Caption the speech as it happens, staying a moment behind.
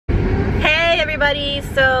everybody.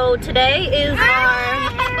 So today is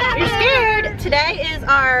our, you're scared. Today is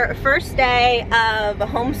our first day of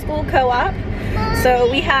homeschool co-op. So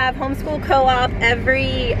we have homeschool co-op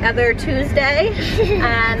every other Tuesday.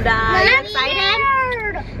 And you're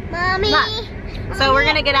excited? Mommy. Look. So we're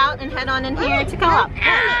gonna get out and head on in here to co-op.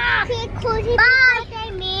 Bye.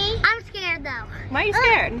 I'm scared though. Why are you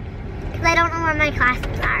scared? Because I don't know where my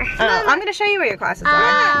classes are. Oh, I'm gonna show you where your classes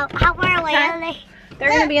are. How far away are they? They're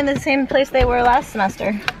gonna be in the same place they were last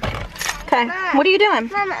semester. Okay, what are you doing?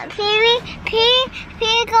 Mama,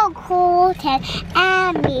 can go cool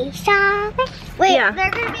and me shopping? Wait, Yeah. they're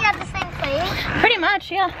gonna be at the same place? Pretty much,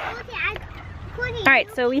 yeah. Alright,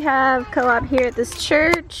 so we have co-op here at this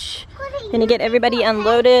church. Gonna get everybody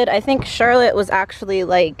unloaded. I think Charlotte was actually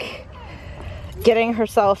like getting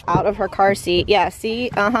herself out of her car seat. Yeah, see?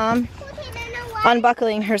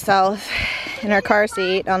 Unbuckling herself in her car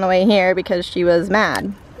seat on the way here because she was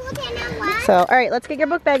mad. So, alright, let's get your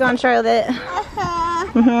book bag on, Charlotte.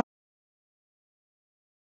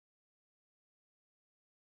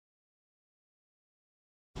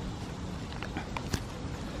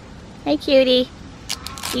 Hey, cutie.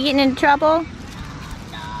 You getting into trouble?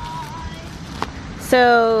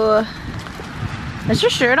 So, is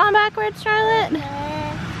your shirt on backwards, Charlotte?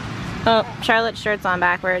 Oh, Charlotte's shirt's on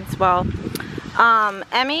backwards. Well,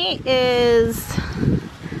 Emmy is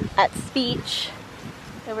at speech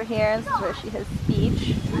over here. This is where she has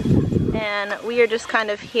speech. And we are just kind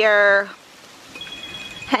of here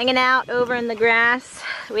hanging out over in the grass,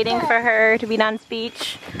 waiting for her to be done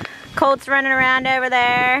speech. Colt's running around over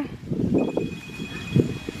there.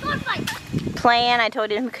 Playing. I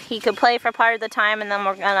told him he could play for part of the time and then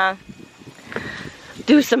we're gonna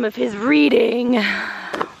do some of his reading.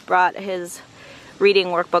 Brought his reading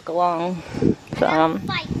workbook along. So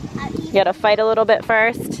you gotta fight a little bit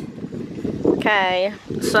first. Okay,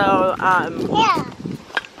 so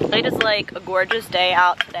it is like a gorgeous day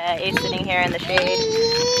out today, sitting here in the shade.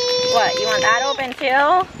 What, you want that open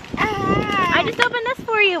too? I just opened this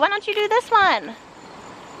for you. Why don't you do this one?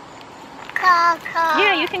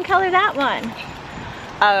 Yeah, you can color that one.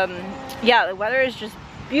 Yeah, the weather is just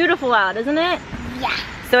beautiful out, isn't it? Yeah.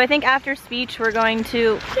 So I think after speech we're going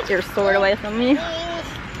to, get your sword away from me.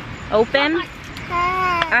 Open.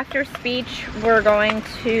 After speech we're going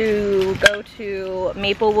to go to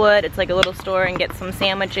Maplewood. It's like a little store, and get some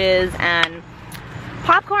sandwiches and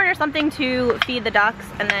popcorn or something to feed the ducks.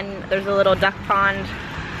 And then there's a little duck pond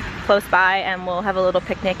close by, and we'll have a little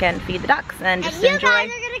picnic and feed the ducks and just enjoy. You guys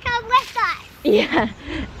are gonna come with us. Yeah,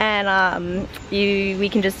 and we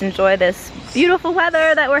can just enjoy this beautiful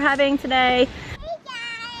weather that we're having today.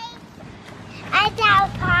 Hey guys, at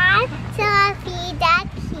the pond to feed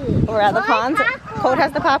duckies. We're at the pond. Colt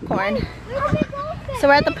has the popcorn. So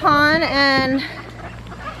we're at the pond and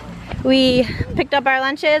we picked up our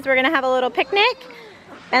lunches. We're gonna have a little picnic,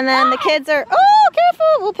 and then the kids are, oh,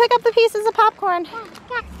 careful! We'll pick up the pieces of popcorn.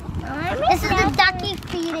 This is the ducky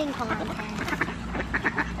feeding contest.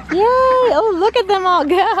 Yay! Oh, look at them all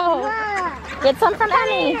go. Get some from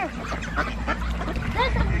Emmy.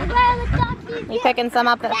 You picking some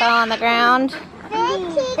up that fell on the ground?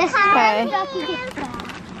 Okay.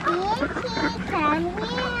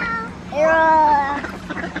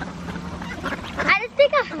 I just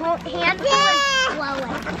think a handful and blow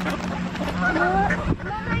it.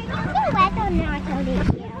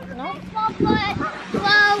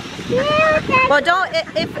 Well, don't,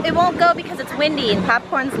 it won't go because it's windy and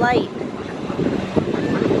popcorn's light. Woo,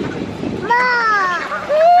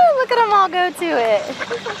 look at them all go to it.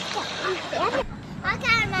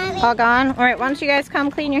 Okay, Mommy. All gone? All right, why don't you guys come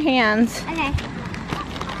clean your hands? Okay.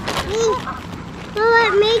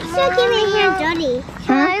 Well, make sure to get my hands dirty.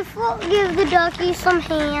 Can I give the ducky some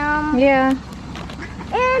ham? Yeah.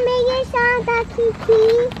 And make it some ducky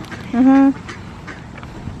tea.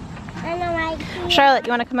 Charlotte,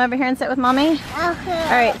 you want to come over here and sit with Mommy? Okay.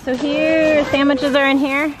 All right, so here, sandwiches are in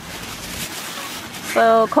here.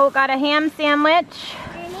 So Colt got a ham sandwich.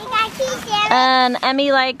 And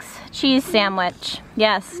Emmy likes cheese sandwich.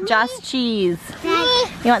 Yes, just cheese.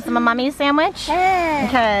 You want some of Mommy's sandwich?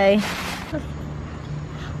 Okay.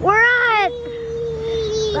 We're at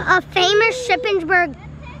a famous Shippensburg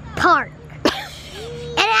park. It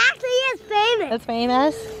actually is famous. It's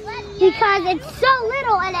famous? Because it's so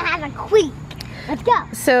little and it has a creek. Let's go.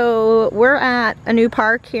 So we're at a new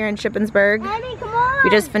park here in Shippensburg. Emmy, come on. We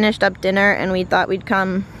just finished up dinner and we thought we'd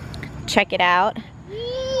come check it out.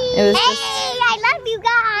 It was just... Hey, I love you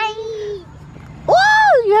guys.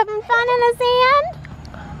 Whoa, you having fun in the sand?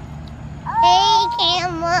 Hey,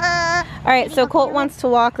 camera. All right, so Colt wants to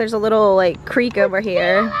walk. There's a little like creek over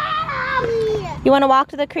here. You want to walk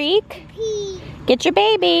to the creek? Get your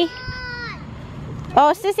baby.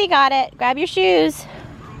 Oh, Sissy got it. Grab your shoes.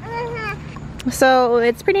 So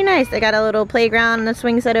it's pretty nice. They got a little playground and a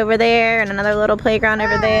swing set over there, and another little playground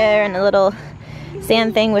over there, and a little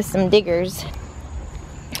sand thing with some diggers.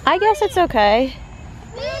 I guess it's okay.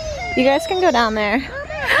 You guys can go down there.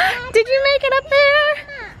 Did you make it up there?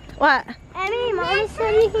 What? Emmy, Mom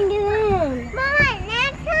said you can get in. Mama,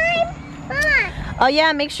 next time? Mama. Oh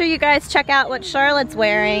yeah, make sure you guys check out what Charlotte's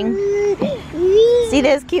wearing. See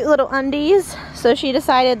those cute little undies? So she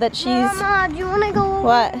decided that she's... Mama, do you want to go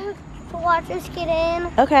What? to watch us get in?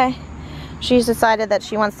 Okay. She's decided that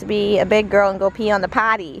she wants to be a big girl and go pee on the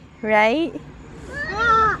potty, right?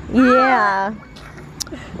 Yeah.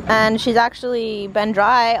 And she's actually been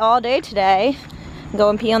dry all day today. Go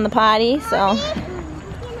and pee on the potty, so...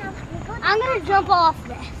 I'm going to jump off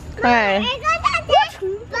this. Alright.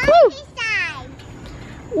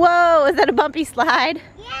 Whoa, is that a bumpy slide?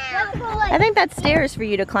 Yeah. I think that's stairs for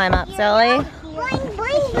you to climb up, Sally.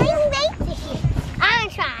 Bring back the shit. I'm going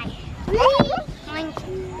to try.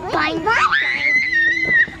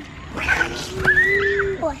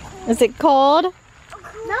 Is it cold? No,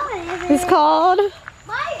 it isn't. It's cold? It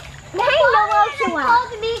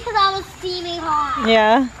called me because I was steaming hot.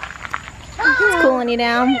 Yeah. It's cooling you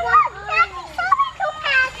down.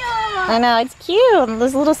 I know, it's cute.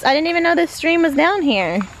 This little, I didn't even know this stream was down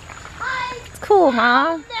here. It's cool,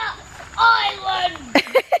 huh? Island.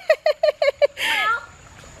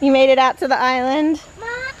 You made it out to the island.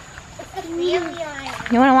 You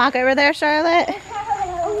want to walk over there, Charlotte?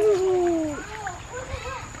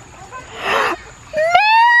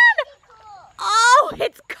 Man! Oh,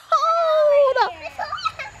 it's cold!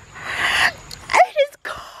 It is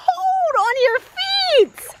cold on your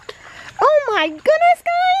feet! Oh my goodness,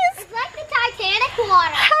 guys! It's like the Titanic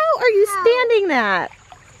water. How are you standing that?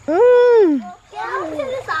 Go to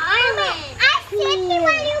this island. I said when you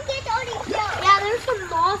get on the hill. Yeah, there's some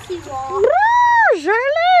mossy walls.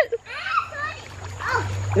 Charlotte! Oh.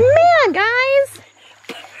 Man, guys!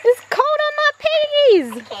 It's cold on my piggies!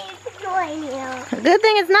 Good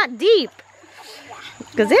thing it's not deep.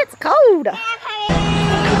 Because it's cold.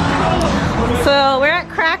 So we're at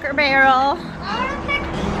Cracker Barrel.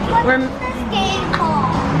 We're What's this game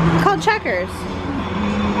called? called Checkers.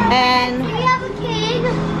 And We have a kid.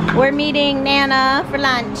 we're meeting Nana for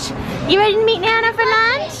lunch. You ready to meet Nana for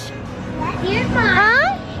lunch? Here's mine.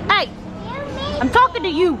 Huh? Hey, I'm talking to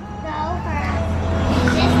you.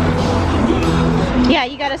 Yeah,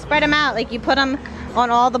 you gotta spread them out. Like you put them on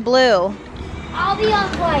all the blue. I'll be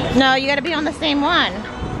on white. No, you gotta be on the same one.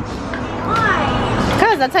 Why?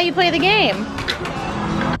 Because that's how you play the game.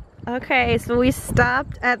 Okay, so we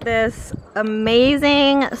stopped at this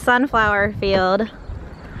amazing sunflower field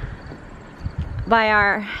by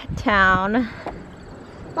our town.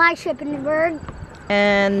 By Shippensburg.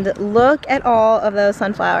 And look at all of those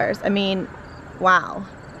sunflowers. I mean, wow.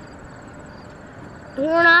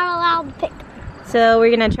 We're not allowed to pick. So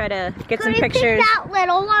we're gonna try to get some pictures that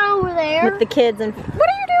little one over there. with the kids. And what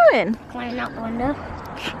are you doing? Climbing out the window.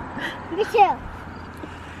 Look at you.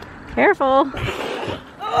 Careful.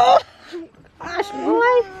 Oh, gosh,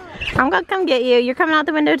 boy. I'm gonna come get you. You're coming out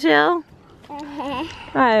the window too?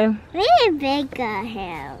 Oh. Really big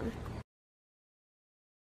him.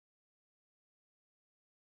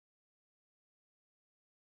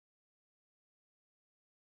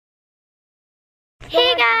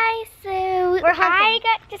 Hey guys, so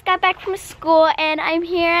just got back from school and I'm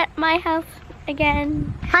here at my house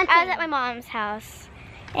again. I was at my mom's house.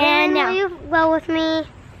 And now, will you go with me?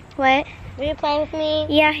 what? Will you play with me?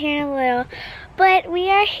 Yeah, here in a little. But we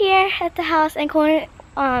are here at the house and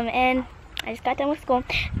and I just got done with school.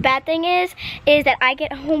 Bad thing is that I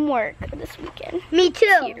get homework this weekend. Me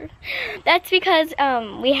too. Here. That's because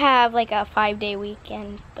we have like a 5-day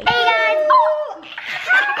weekend. Hey guys! Oh.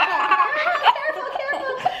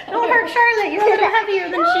 Don't hurt Charlotte. You're a little heavier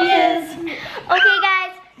than she is. Okay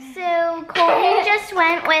guys, so Colton just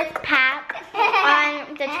went with Pat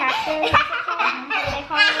on the tractor. What do they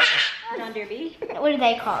call it? John Derby. What do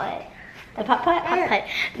they call it? The putt-putt? Putt-putt.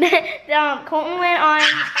 Colton went on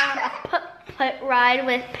a putt-putt ride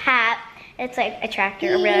with Pat. It's like a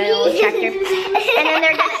tractor, a really old tractor. And then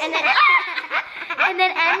they're gonna, and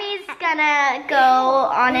then Emmy's gonna go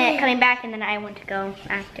on it coming back, and then I want to go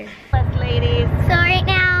after. Let's, ladies. So right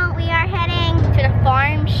now we are heading to the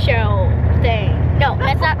farm show thing. No,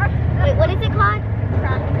 that's not. Wait, what is it called?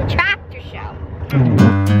 The tractor show.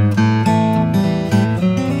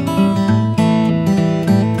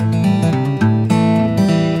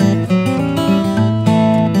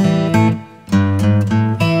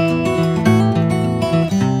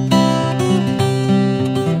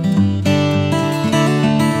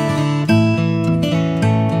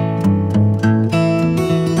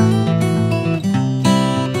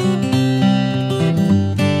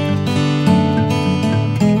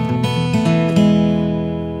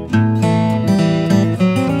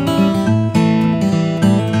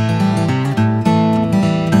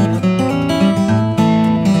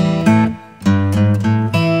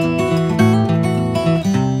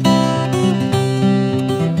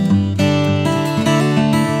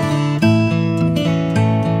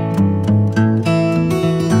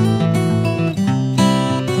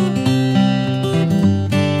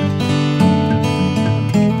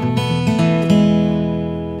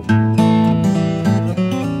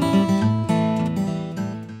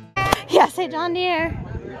 say John Deere.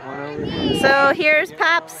 So here's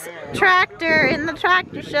Pap's tractor in the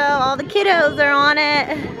tractor show. All the kiddos are on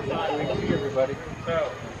it.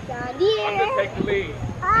 John Deere. Take the lead.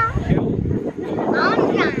 Hi,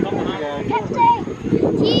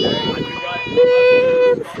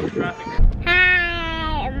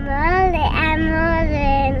 I'm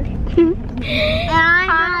Mullen. And I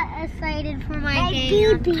got excited for my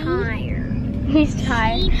game. I'm tired. He's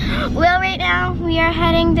tired. Well, right now we are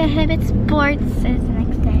heading to Hibbett Sports. It's the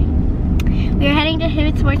next day. We are heading to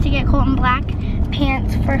Hibbett Sports to get Colton black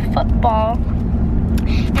pants for football.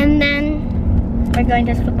 And then we're going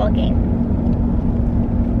to his football game.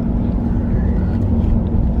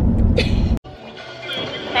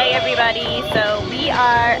 Hey everybody, so we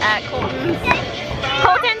are at Colton's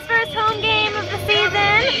first home game of the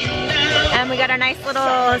season. And we got our nice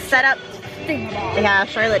little setup. Yeah,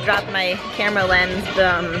 Charlotte dropped my camera lens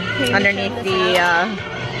underneath the,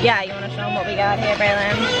 yeah, you want to show them what we got here,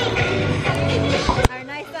 Braylon? Our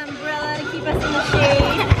nice umbrella to keep us in the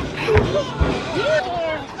shade.